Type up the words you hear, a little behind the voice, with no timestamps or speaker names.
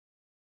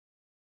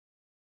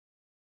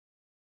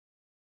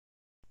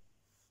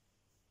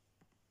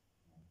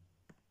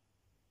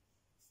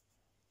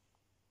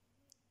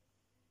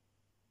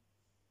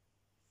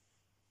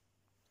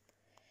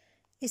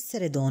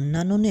Essere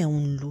donna non è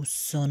un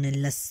lusso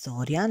nella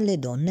storia, le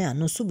donne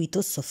hanno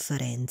subito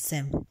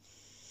sofferenze,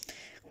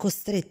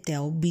 costrette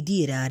a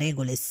obbedire a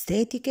regole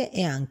estetiche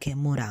e anche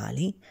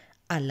morali,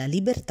 alla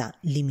libertà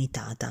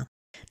limitata.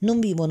 Non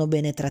vivono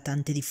bene tra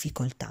tante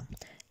difficoltà.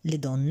 Le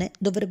donne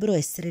dovrebbero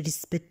essere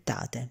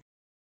rispettate,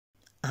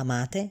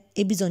 amate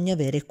e bisogna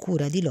avere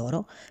cura di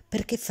loro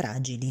perché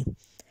fragili,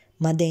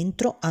 ma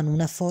dentro hanno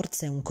una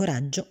forza e un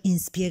coraggio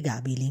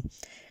inspiegabili,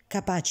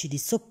 capaci di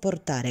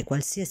sopportare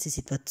qualsiasi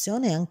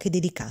situazione anche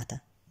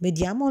delicata.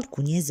 Vediamo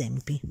alcuni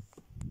esempi.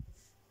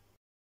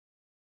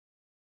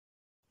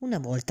 Una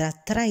volta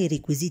tra i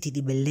requisiti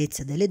di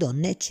bellezza delle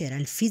donne c'era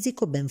il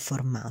fisico ben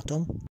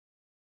formato.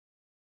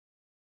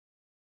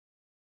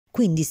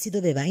 Quindi si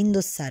doveva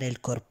indossare il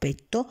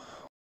corpetto,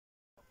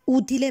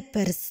 utile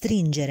per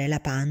stringere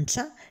la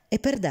pancia e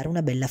per dare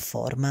una bella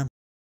forma.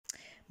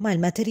 Ma il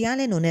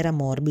materiale non era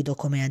morbido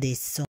come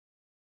adesso.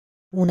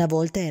 Una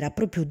volta era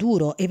proprio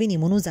duro e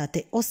venivano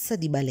usate ossa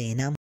di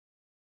balena.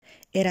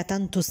 Era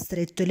tanto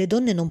stretto e le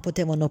donne non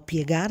potevano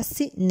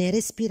piegarsi né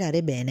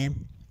respirare bene.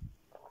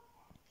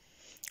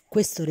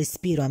 Questo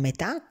respiro a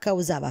metà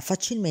causava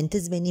facilmente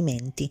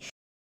svenimenti.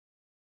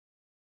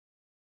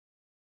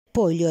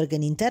 Poi gli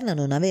organi interni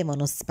non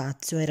avevano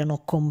spazio,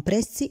 erano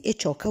compressi e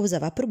ciò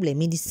causava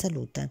problemi di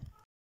salute.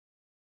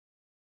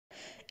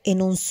 E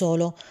non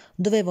solo,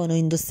 dovevano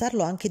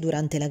indossarlo anche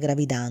durante la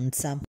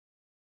gravidanza.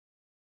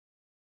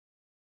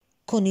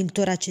 Con il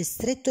torace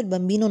stretto il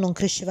bambino non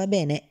cresceva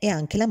bene e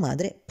anche la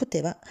madre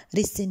poteva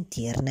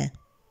risentirne.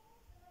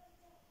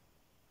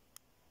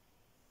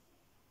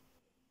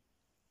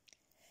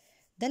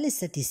 Dalle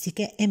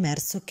statistiche è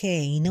emerso che è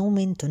in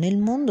aumento nel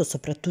mondo,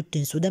 soprattutto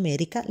in Sud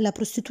America, la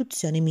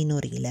prostituzione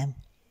minorile.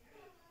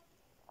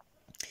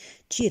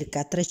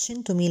 Circa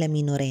 300.000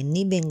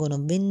 minorenni vengono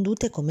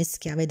vendute come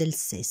schiave del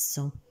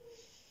sesso.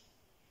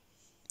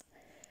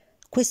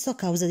 Questo a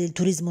causa del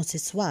turismo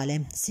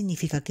sessuale.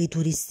 Significa che i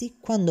turisti,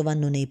 quando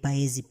vanno nei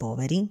paesi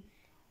poveri,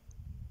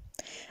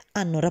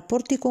 hanno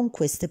rapporti con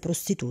queste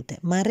prostitute,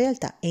 ma in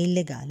realtà è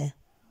illegale.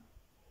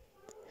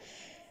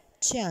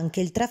 C'è anche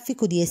il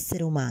traffico di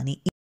esseri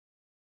umani.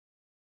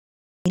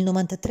 Il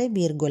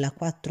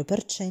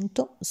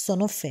 93,4%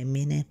 sono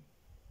femmine.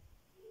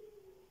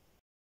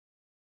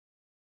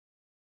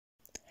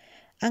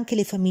 Anche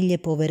le famiglie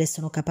povere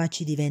sono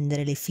capaci di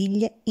vendere le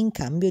figlie in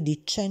cambio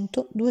di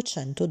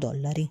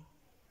 $100-200.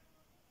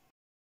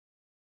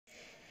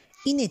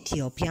 In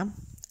Etiopia,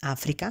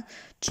 Africa,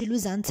 c'è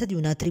l'usanza di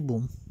una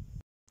tribù,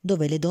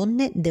 dove le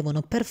donne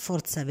devono per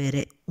forza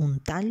avere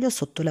un taglio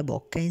sotto la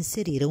bocca e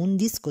inserire un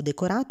disco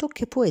decorato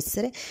che può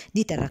essere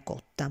di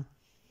terracotta.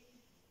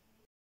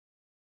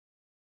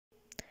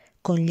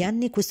 Con gli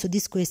anni questo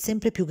disco è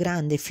sempre più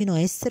grande fino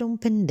a essere un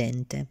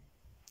pendente.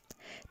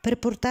 Per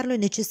portarlo è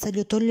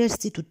necessario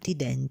togliersi tutti i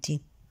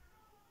denti.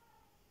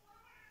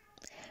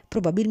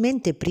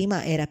 Probabilmente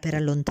prima era per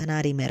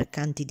allontanare i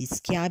mercanti di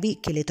schiavi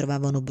che le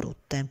trovavano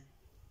brutte.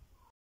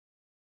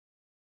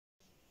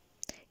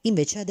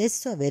 Invece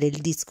adesso avere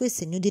il disco è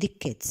segno di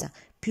ricchezza.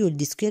 Più il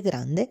disco è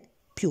grande,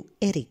 più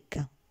è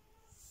ricca.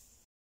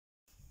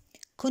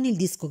 Con il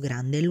disco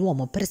grande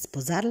l'uomo per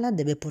sposarla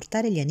deve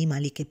portare gli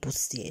animali che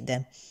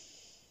possiede.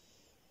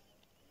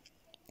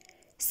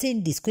 Se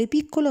il disco è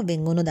piccolo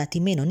vengono dati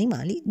meno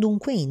animali,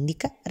 dunque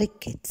indica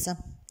ricchezza.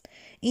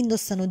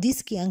 Indossano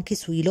dischi anche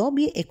sui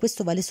lobi e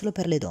questo vale solo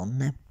per le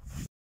donne.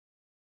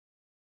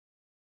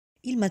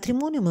 Il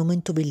matrimonio è un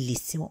momento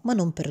bellissimo, ma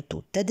non per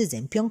tutte. Ad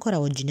esempio,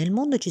 ancora oggi nel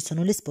mondo ci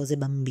sono le spose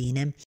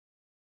bambine,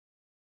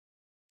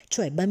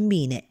 cioè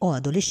bambine o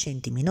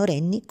adolescenti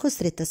minorenni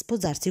costrette a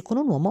sposarsi con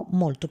un uomo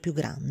molto più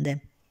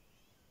grande.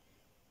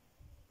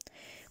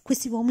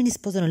 Questi uomini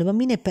sposano le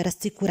bambine per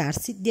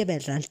assicurarsi di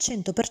averle al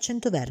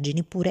 100%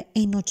 vergini, pure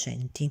e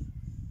innocenti.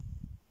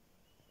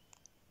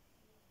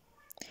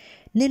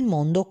 Nel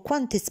mondo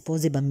quante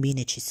spose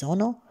bambine ci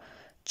sono?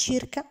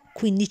 Circa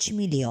 15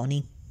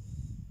 milioni.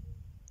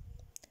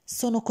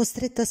 Sono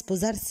costrette a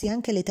sposarsi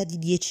anche all'età di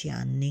 10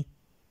 anni.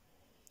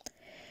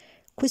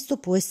 Questo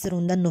può essere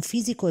un danno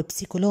fisico e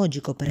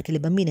psicologico perché le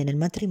bambine nel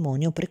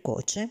matrimonio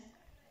precoce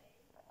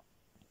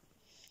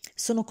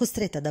sono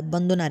costrette ad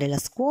abbandonare la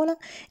scuola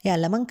e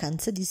alla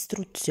mancanza di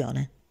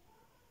istruzione.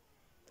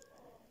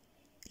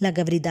 La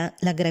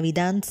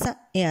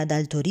gravidanza è ad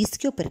alto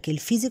rischio perché il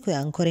fisico è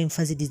ancora in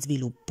fase di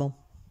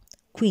sviluppo,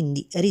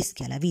 quindi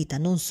rischia la vita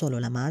non solo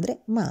la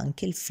madre ma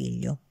anche il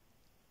figlio.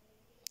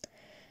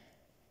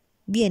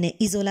 Viene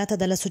isolata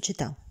dalla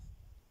società.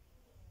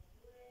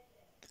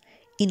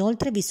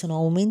 Inoltre vi sono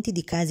aumenti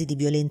di casi di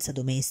violenza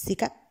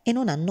domestica e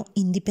non hanno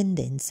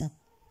indipendenza.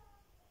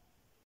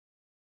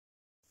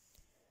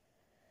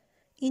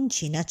 In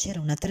Cina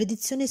c'era una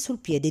tradizione sul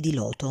piede di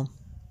loto.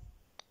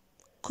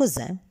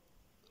 Cos'è?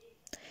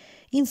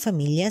 In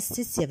famiglia,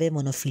 se si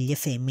avevano figlie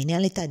femmine,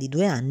 all'età di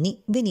 2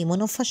 anni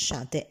venivano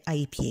fasciate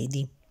ai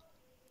piedi,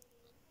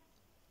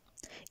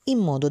 in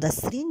modo da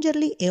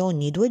stringerli e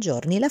ogni 2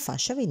 giorni la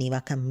fascia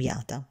veniva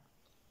cambiata.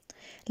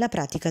 La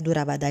pratica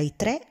durava dai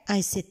 3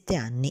 ai 7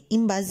 anni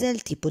in base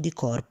al tipo di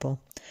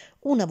corpo.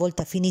 Una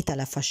volta finita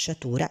la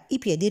fasciatura, i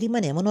piedi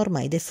rimanevano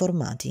ormai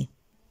deformati.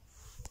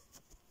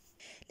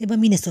 Le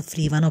bambine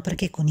soffrivano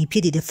perché con i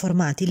piedi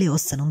deformati le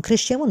ossa non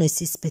crescevano e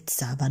si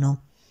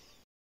spezzavano.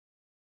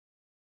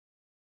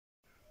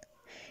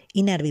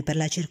 I nervi per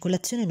la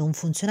circolazione non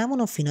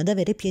funzionavano fino ad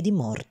avere piedi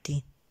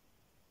morti.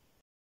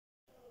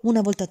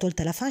 Una volta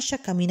tolta la fascia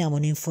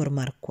camminavano in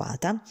forma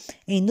arcuata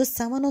e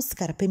indossavano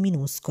scarpe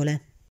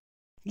minuscole.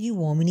 Gli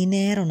uomini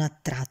ne erano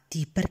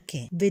attratti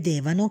perché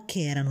vedevano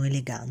che erano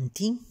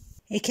eleganti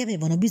e che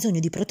avevano bisogno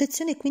di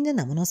protezione e quindi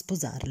andavano a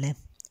sposarle.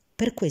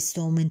 Per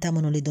questo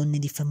aumentavano le donne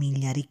di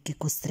famiglia ricche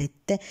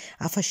costrette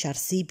a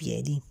fasciarsi i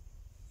piedi,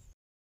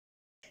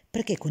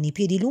 perché con i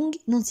piedi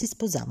lunghi non si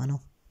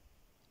sposavano.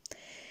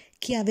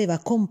 Chi aveva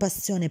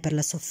compassione per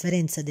la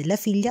sofferenza della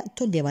figlia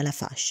toglieva la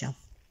fascia.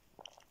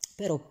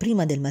 Però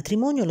prima del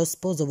matrimonio lo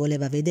sposo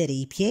voleva vedere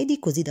i piedi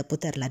così da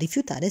poterla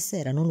rifiutare se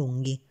erano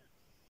lunghi.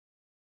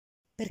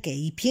 Perché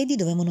i piedi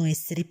dovevano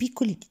essere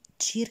piccoli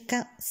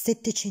circa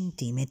 7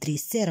 centimetri,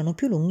 se erano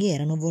più lunghi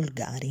erano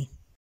volgari.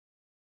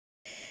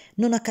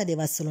 Non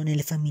accadeva solo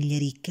nelle famiglie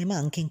ricche, ma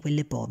anche in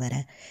quelle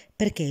povere,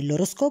 perché il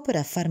loro scopo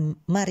era far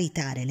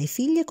maritare le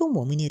figlie con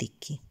uomini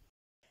ricchi.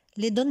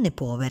 Le donne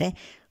povere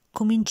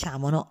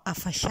cominciavano a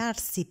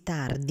fasciarsi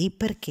tardi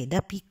perché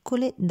da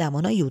piccole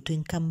davano aiuto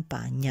in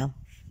campagna.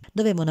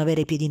 Dovevano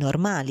avere piedi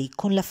normali,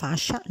 con la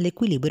fascia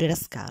l'equilibrio era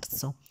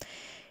scarso.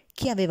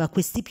 Chi aveva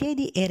questi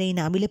piedi era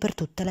inabile per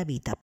tutta la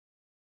vita,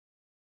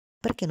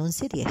 perché non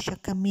si riesce a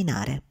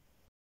camminare.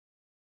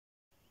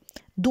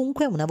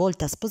 Dunque, una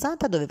volta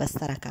sposata doveva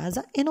stare a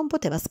casa e non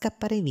poteva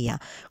scappare via.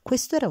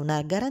 Questo era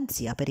una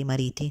garanzia per i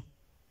mariti.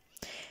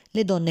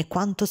 Le donne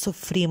quanto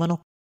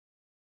soffrivano.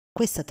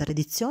 Questa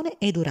tradizione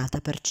è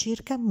durata per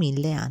circa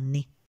 1000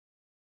 anni.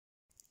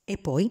 E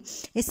poi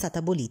è stata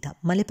abolita,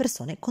 ma le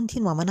persone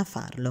continuavano a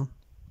farlo.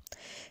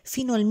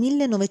 Fino al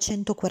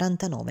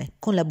 1949,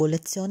 con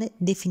l'abolizione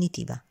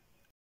definitiva.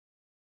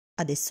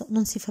 Adesso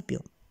non si fa più.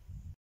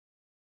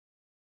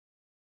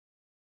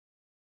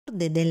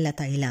 Della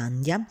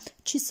Thailandia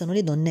ci sono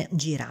le donne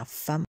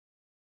giraffa.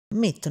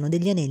 Mettono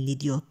degli anelli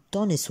di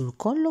ottone sul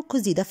collo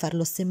così da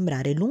farlo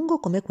sembrare lungo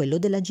come quello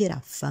della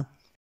giraffa.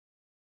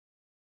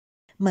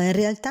 Ma in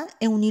realtà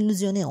è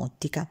un'illusione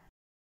ottica.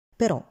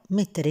 Però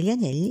mettere gli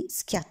anelli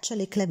schiaccia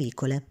le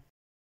clavicole,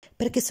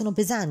 perché sono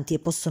pesanti e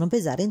possono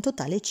pesare in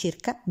totale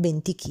circa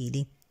 20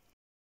 kg.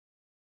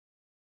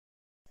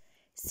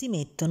 Si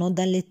mettono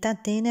dall'età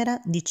tenera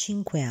di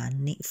 5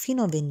 anni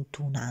fino a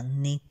 21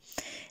 anni.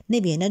 Ne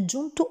viene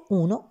aggiunto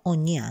uno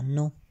ogni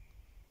anno.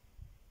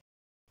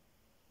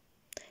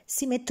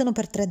 Si mettono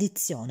per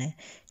tradizione.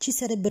 Ci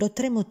sarebbero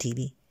 3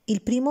 motivi.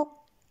 Il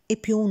primo è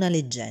più una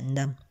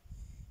leggenda.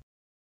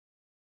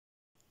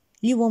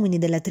 Gli uomini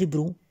della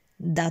tribù,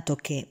 dato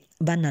che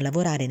vanno a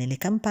lavorare nelle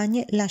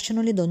campagne,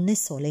 lasciano le donne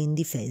sole e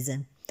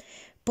indifese.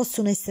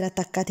 Possono essere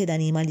attaccate da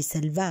animali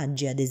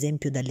selvaggi, ad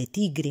esempio dalle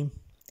tigri.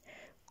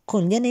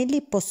 Con gli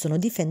anelli possono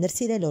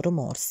difendersi dai loro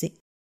morsi.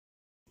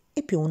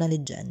 È più una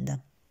leggenda.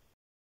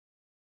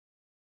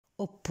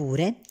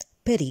 Oppure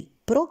per i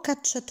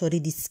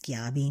procacciatori di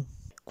schiavi.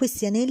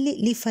 Questi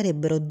anelli li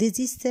farebbero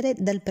desistere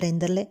dal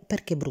prenderle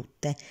perché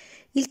brutte.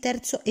 Il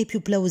terzo è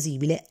più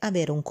plausibile: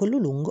 avere un collo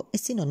lungo è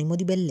sinonimo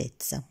di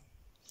bellezza.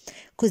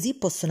 Così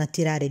possono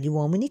attirare gli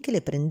uomini che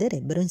le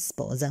prenderebbero in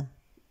sposa.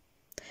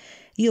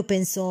 Io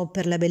penso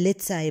per la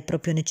bellezza è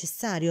proprio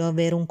necessario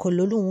avere un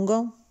collo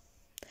lungo?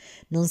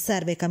 Non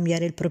serve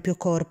cambiare il proprio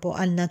corpo,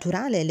 al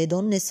naturale le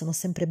donne sono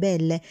sempre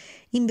belle,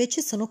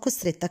 invece sono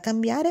costrette a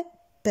cambiare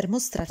per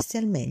mostrarsi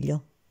al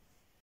meglio.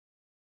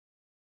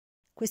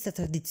 Questa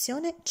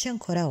tradizione c'è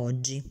ancora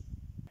oggi.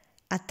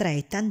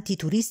 Attrae tanti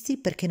turisti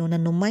perché non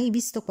hanno mai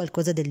visto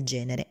qualcosa del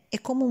genere.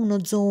 È come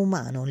uno zoo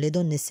umano, le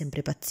donne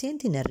sempre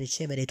pazienti nel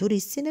ricevere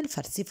turisti e nel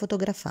farsi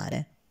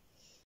fotografare.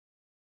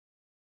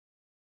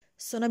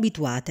 Sono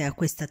abituate a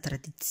questa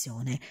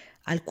tradizione.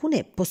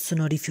 Alcune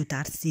possono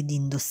rifiutarsi di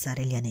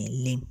indossare gli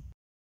anelli,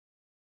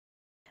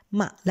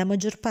 ma la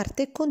maggior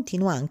parte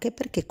continua anche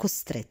perché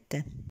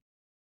costrette.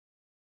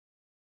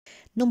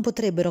 Non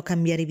potrebbero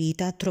cambiare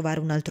vita, trovare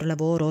un altro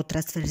lavoro o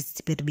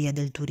trasferirsi per via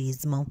del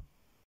turismo.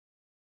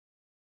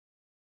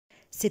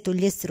 Se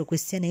togliessero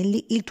questi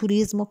anelli, il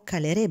turismo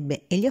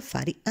calerebbe e gli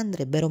affari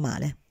andrebbero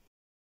male.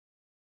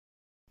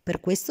 Per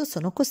questo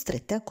sono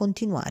costrette a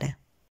continuare.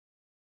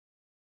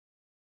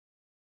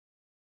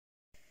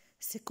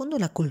 Secondo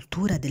la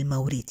cultura del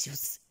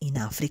Mauritius, in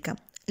Africa,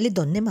 le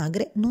donne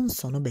magre non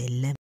sono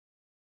belle.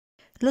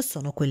 Lo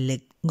sono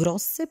quelle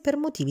grosse per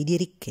motivi di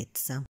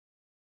ricchezza.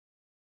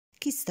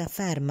 Chi sta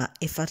ferma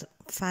e fa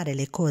fare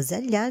le cose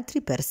agli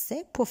altri per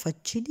sé può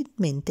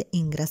facilmente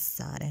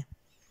ingrassare.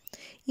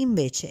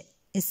 Invece,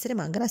 essere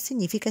magra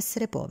significa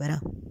essere povera.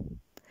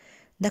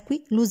 Da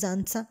qui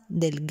l'usanza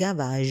del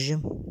gavage,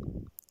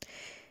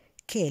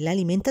 che è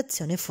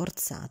l'alimentazione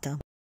forzata.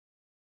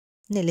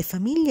 Nelle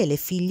famiglie le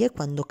figlie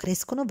quando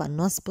crescono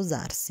vanno a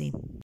sposarsi.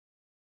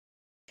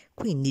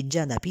 Quindi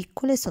già da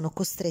piccole sono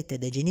costrette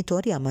dai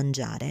genitori a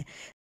mangiare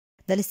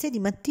dalle 6 di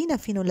mattina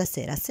fino alla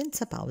sera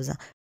senza pausa,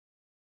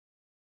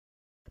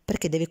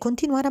 perché deve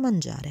continuare a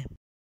mangiare.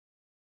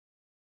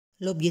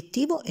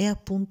 L'obiettivo è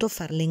appunto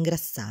farle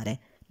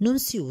ingrassare, non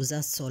si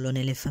usa solo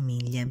nelle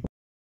famiglie,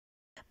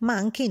 ma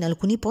anche in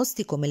alcuni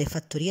posti come le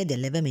fattorie di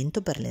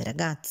allevamento per le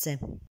ragazze.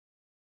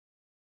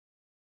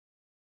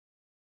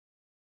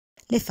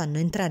 Le fanno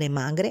entrare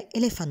magre e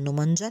le fanno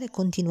mangiare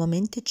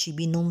continuamente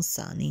cibi non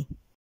sani.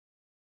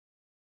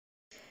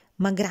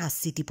 Ma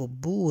grassi tipo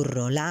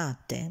burro,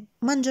 latte,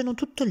 mangiano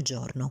tutto il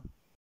giorno,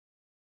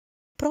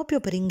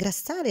 proprio per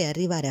ingrassare e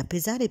arrivare a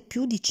pesare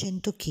più di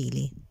 100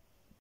 kg.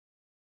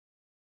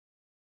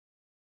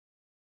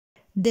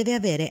 Deve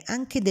avere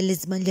anche delle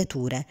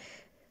smagliature.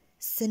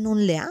 Se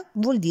non le ha,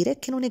 vuol dire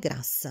che non è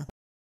grassa.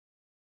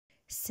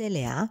 Se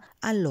le ha,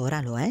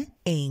 allora lo è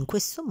e in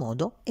questo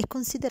modo è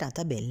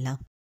considerata bella.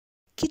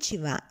 Chi ci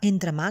va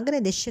entra magra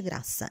ed esce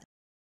grassa.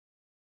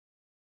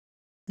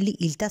 Lì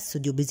il tasso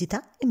di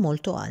obesità è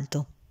molto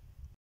alto.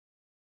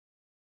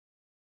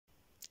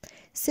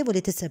 Se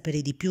volete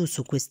sapere di più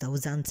su questa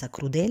usanza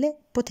crudele,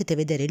 potete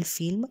vedere il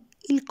film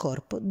Il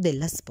corpo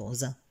della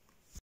sposa.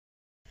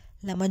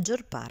 La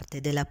maggior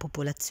parte della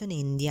popolazione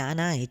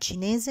indiana e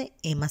cinese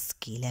è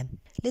maschile.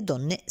 Le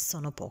donne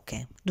sono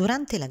poche.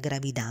 Durante la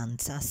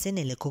gravidanza, se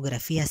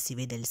nell'ecografia si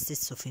vede il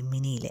sesso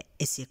femminile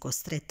e si è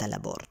costretta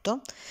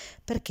all'aborto,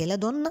 perché la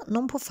donna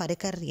non può fare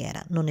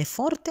carriera, non è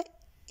forte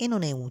e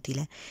non è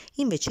utile.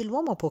 Invece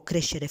l'uomo può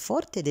crescere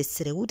forte ed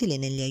essere utile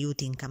negli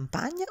aiuti in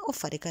campagna o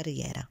fare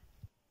carriera.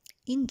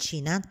 In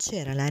Cina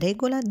c'era la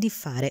regola di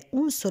fare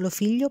un solo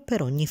figlio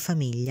per ogni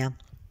famiglia.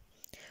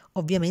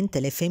 Ovviamente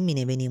le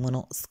femmine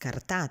venivano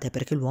scartate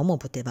perché l'uomo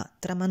poteva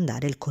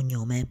tramandare il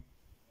cognome.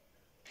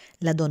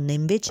 La donna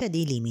invece ha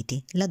dei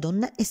limiti, la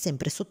donna è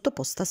sempre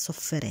sottoposta a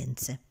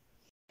sofferenze.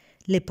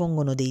 Le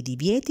pongono dei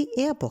divieti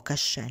e ha poca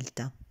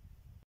scelta.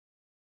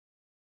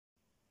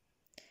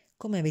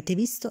 Come avete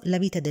visto, la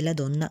vita della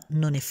donna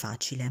non è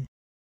facile.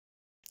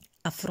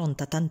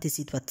 Affronta tante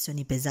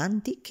situazioni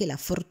pesanti che la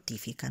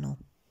fortificano.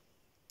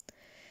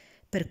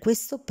 Per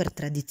questo, per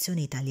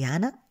tradizione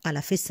italiana,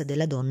 alla festa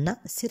della donna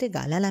si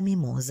regala la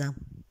mimosa,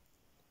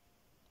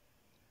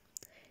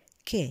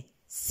 che è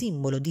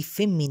simbolo di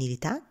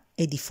femminilità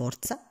e di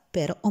forza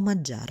per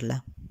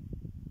omaggiarla.